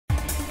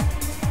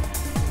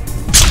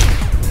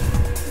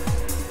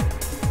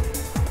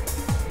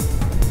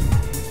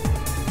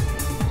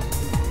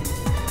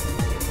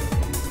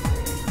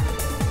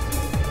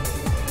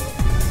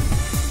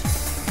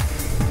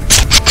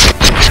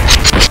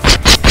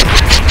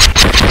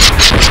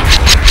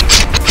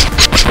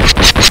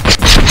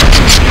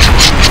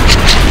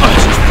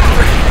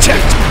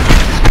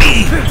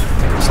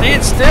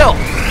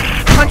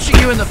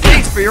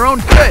for your own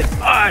good.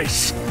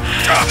 Ice!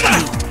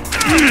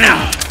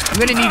 I'm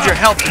gonna need your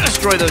help to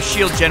destroy those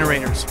shield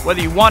generators,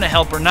 whether you want to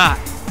help or not.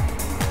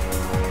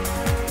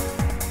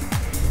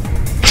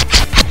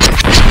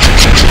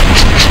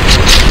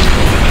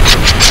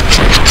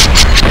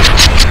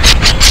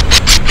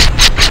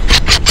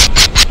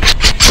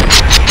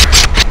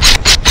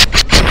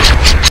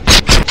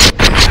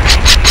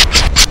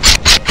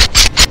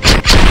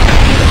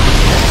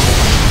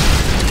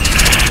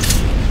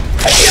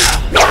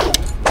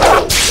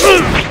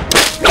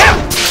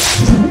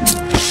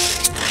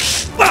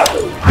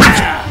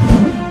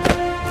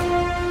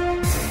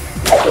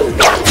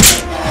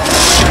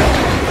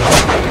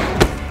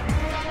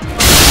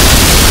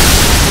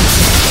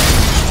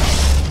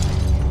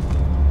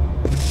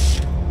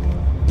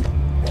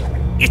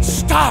 It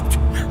stopped!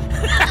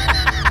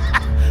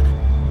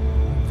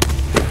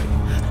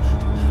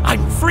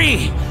 I'm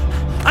free!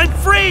 I'm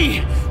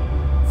free!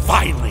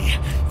 Finally,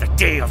 the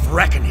day of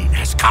reckoning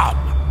has come.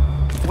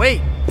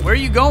 Wait, where are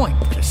you going?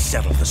 To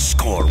settle the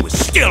score with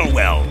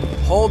Stillwell.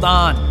 Hold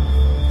on.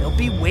 They'll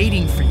be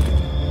waiting for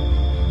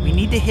you. We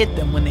need to hit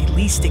them when they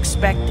least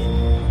expect it.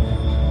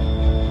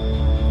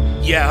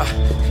 Yeah,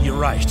 you're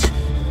right.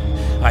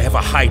 I have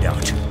a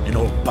hideout, an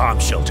old bomb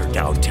shelter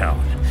downtown.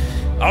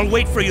 I'll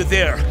wait for you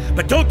there,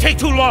 but don't take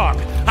too long.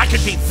 I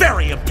can be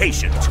very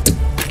impatient.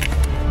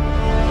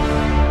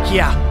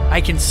 Yeah,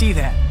 I can see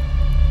that.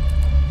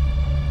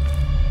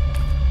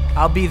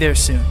 I'll be there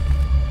soon.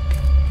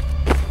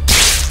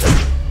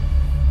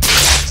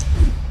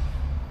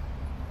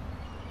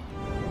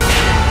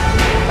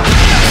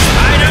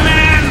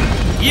 Spiderman,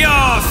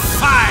 you're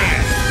fired!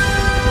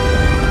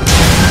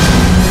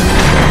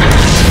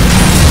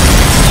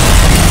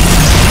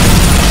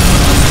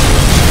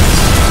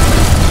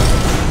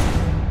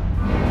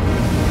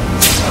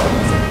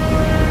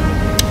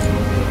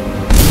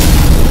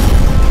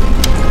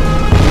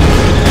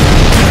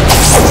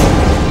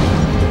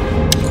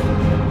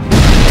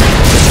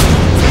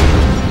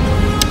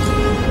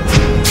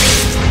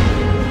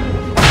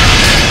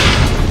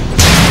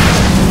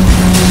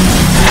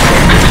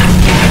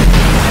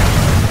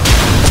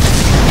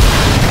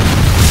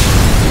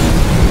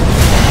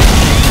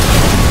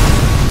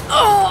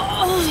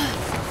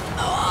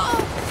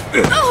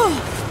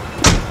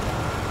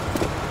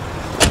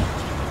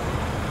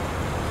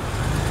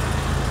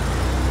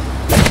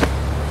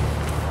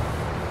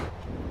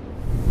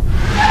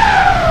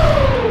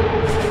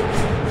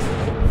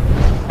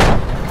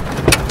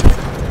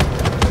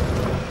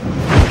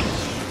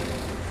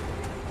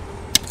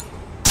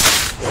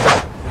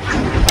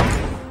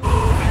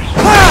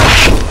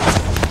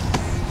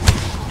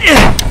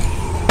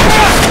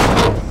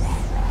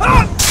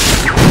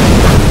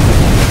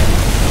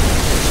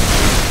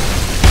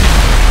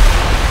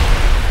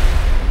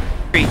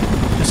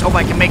 Just hope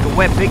I can make a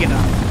web big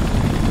enough.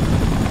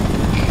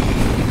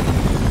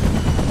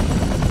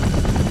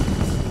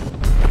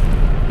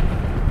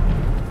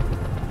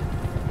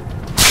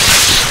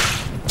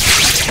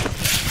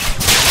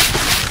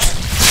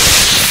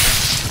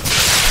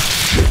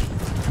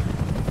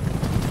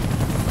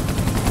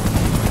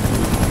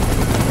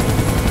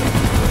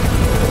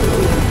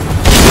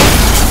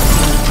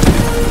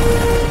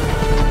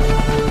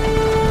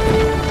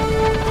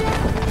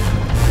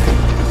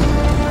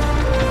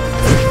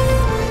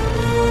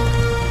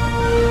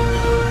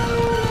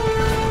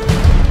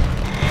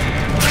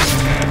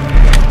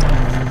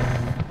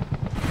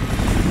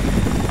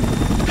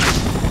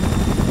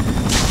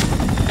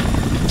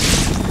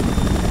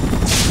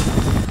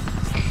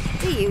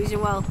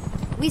 Usual.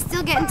 We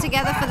still getting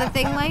together for the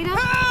thing later?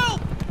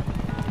 Help!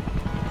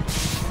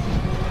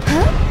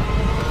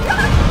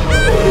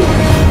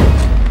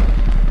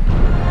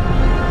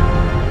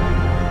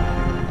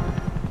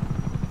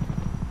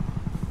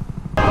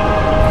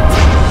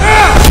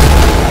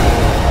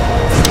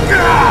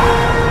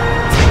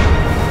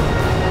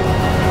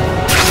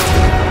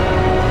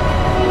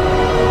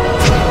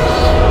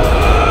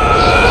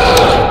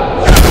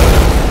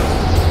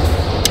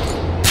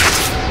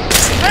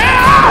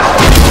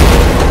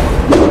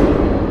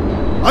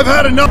 I've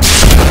had enough!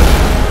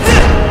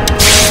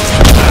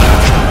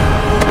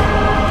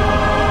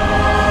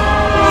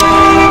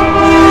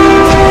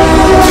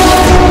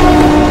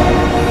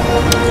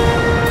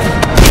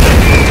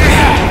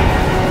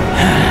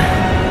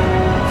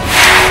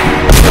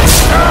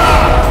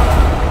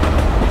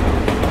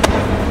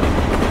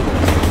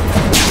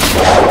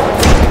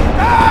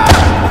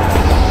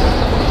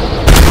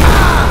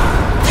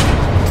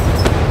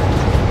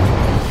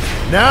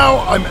 Now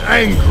I'm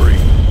angry.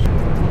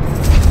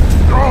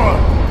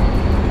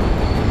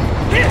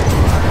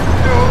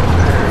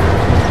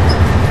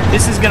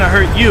 This is gonna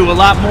hurt you a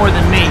lot more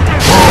than me.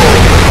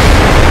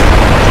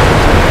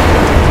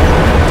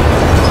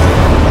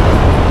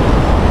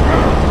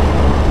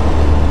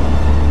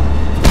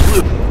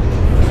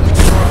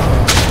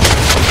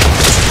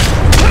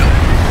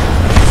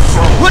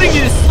 Putting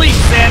you to sleep,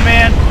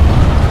 Sandman!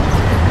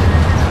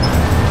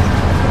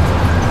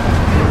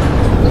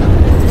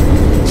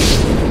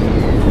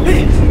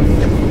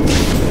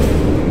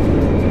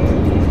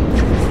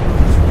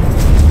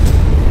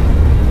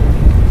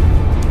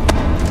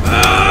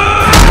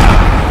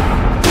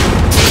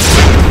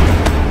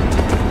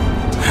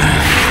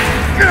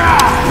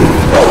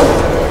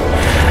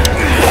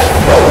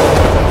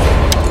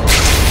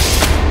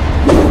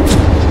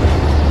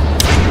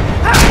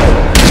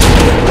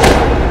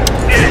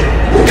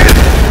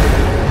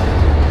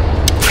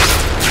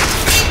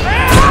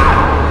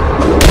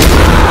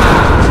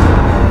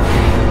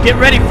 Get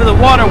ready for the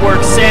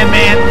waterworks,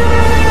 Sandman.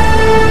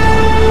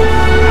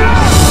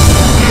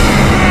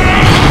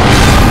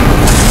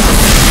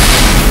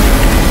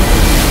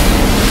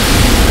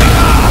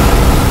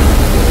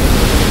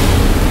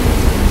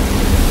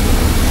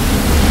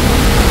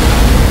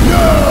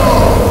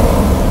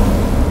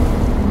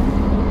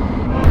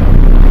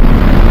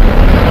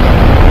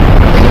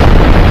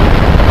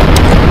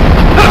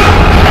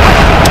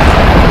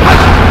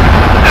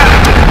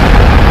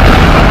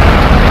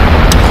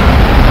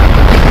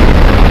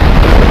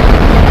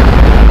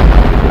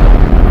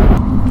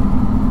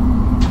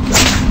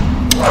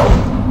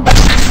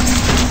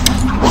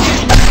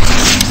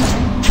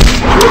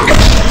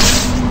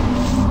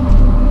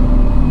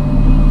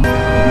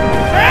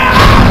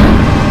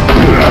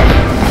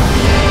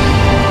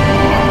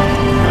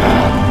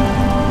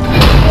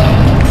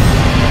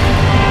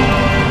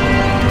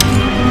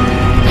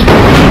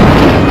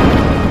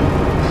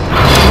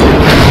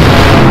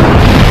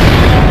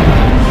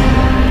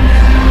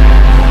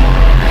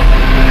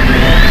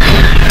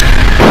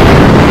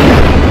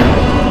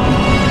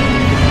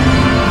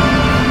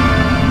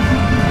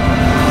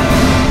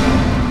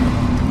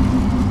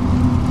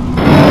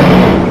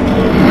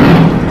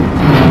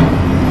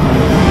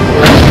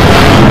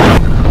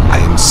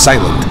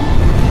 Silent.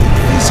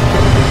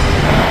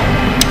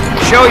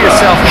 Show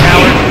yourself,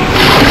 coward.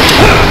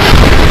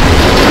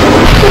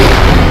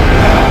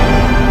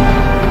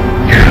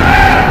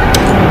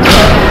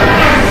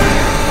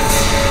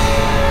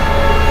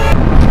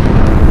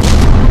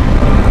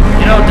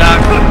 You know, Doc,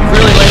 you've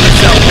really let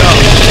yourself go.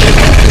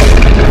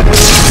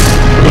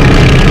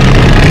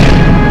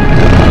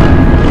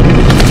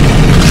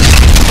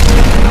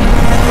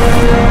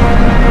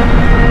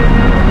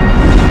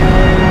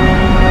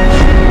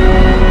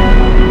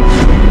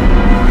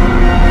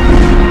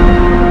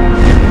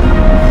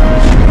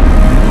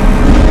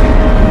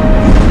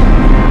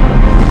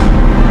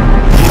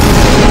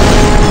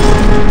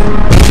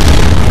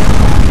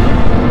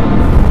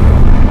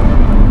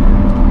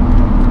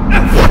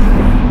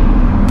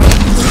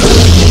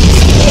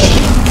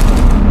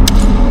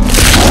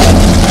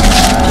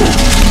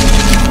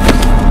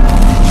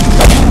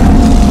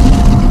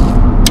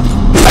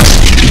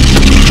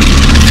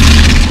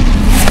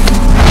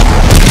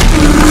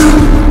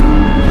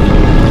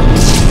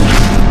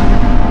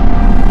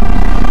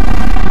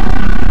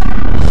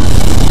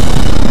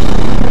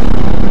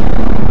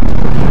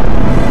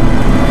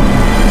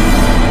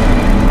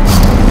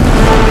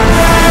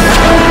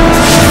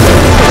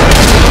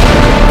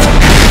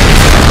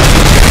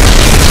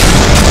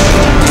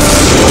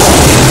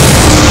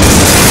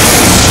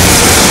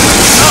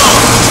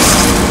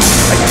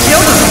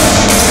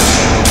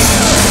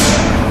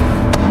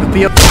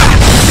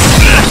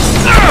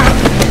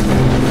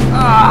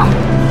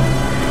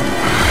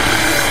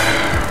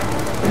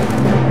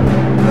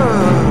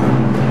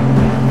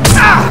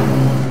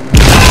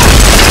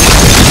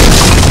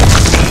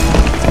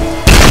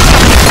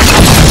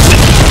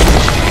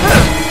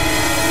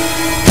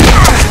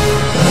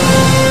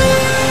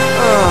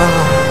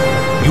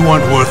 You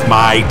aren't worth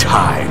my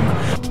time.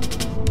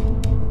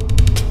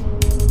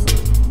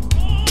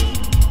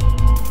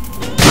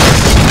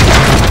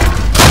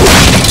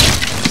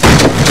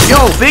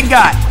 Yo, big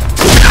guy!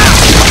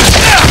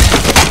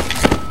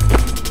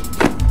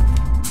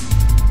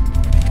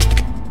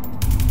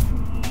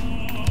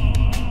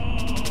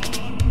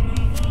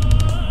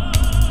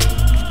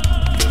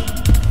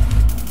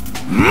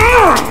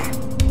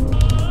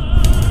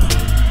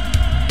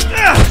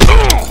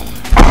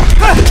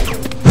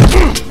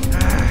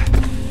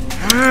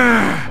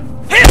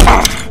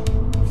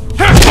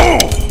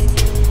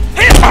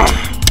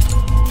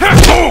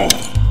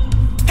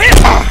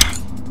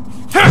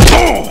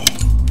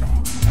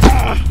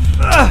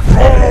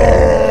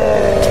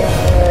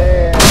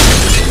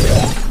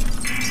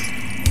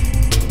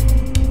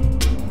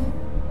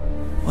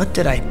 What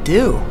did I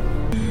do?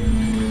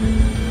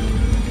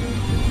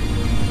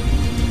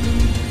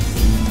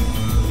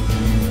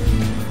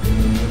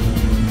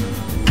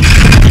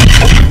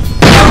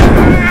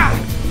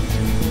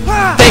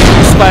 Thank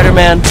you,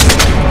 Spider-Man.